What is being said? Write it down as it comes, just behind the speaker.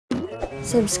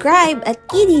Subscribe at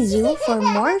KiddiZoo for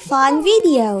more fun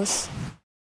videos.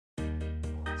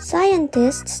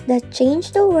 Scientists that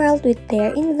change the world with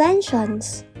their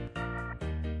inventions.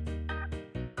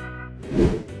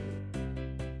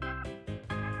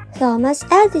 Thomas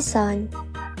Edison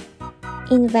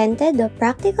invented the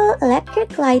practical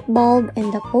electric light bulb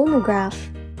and the phonograph.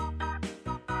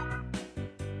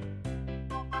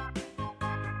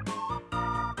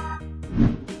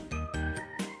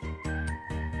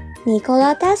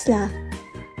 Nikola Tesla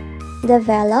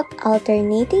developed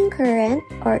alternating current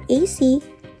or AC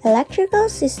electrical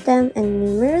system and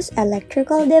numerous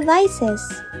electrical devices.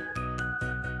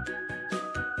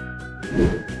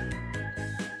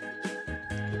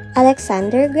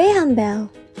 Alexander Graham Bell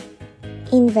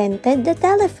invented the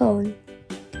telephone.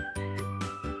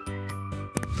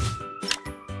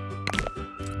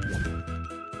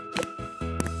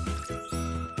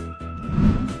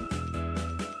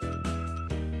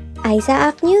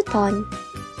 Isaac Newton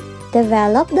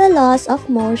developed the laws of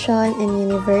motion and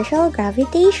universal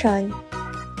gravitation.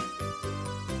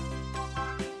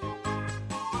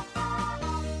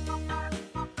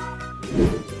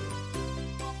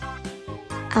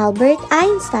 Albert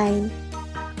Einstein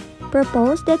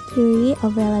proposed the theory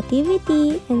of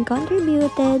relativity and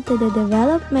contributed to the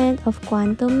development of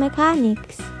quantum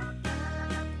mechanics.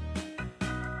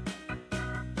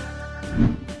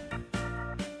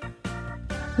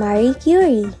 Marie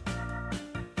Curie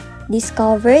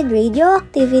discovered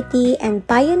radioactivity and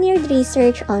pioneered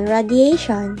research on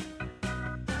radiation.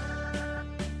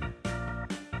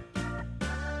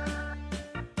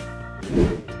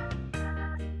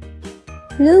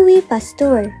 Louis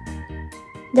Pasteur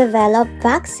developed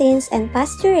vaccines and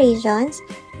pasteurizations,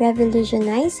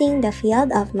 revolutionizing the field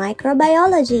of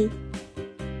microbiology.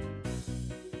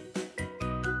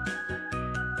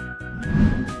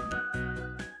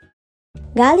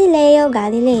 Galileo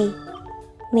Galilei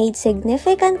made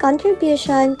significant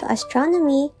contribution to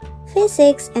astronomy,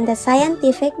 physics, and the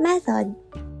scientific method.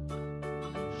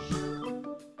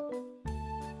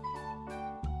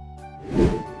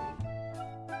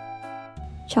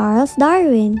 Charles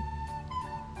Darwin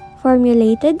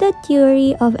formulated the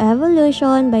theory of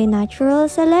evolution by natural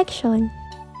selection.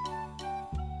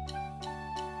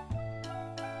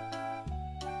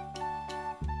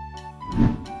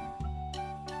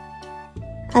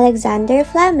 Alexander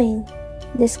Fleming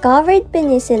discovered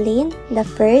penicillin, the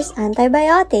first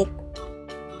antibiotic.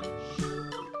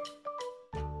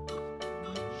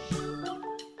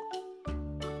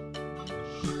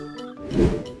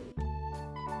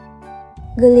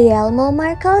 Guglielmo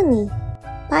Marconi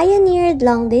pioneered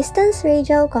long-distance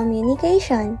radio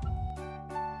communication.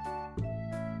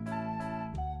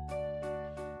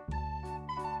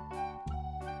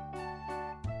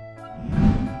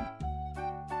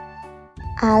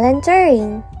 Alan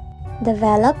Turing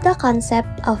developed the concept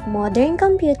of modern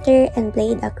computer and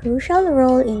played a crucial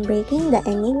role in breaking the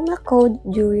Enigma code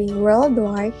during World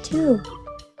War II.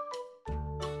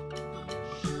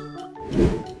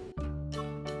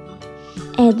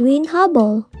 Edwin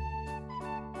Hubble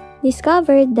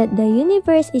discovered that the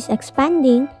universe is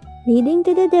expanding, leading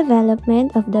to the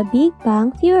development of the Big Bang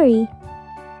theory.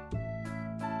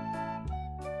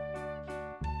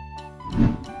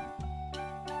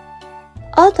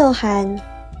 Otto Hahn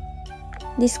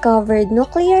discovered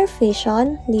nuclear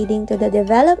fission, leading to the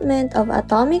development of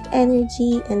atomic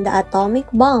energy and the atomic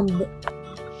bomb.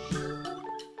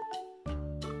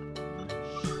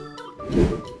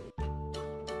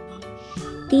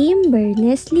 Tim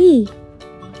Berners-Lee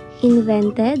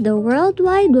invented the World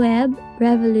Wide Web,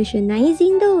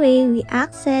 revolutionizing the way we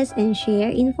access and share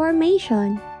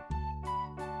information.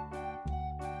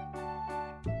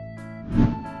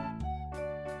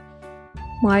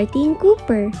 Martin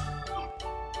Cooper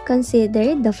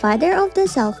considered the father of the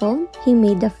cell phone. He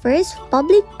made the first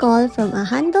public call from a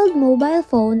handheld mobile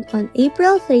phone on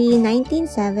April 3,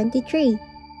 1973.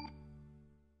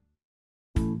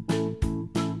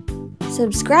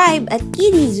 Subscribe at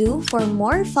KiddiZoo for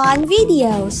more fun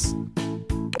videos.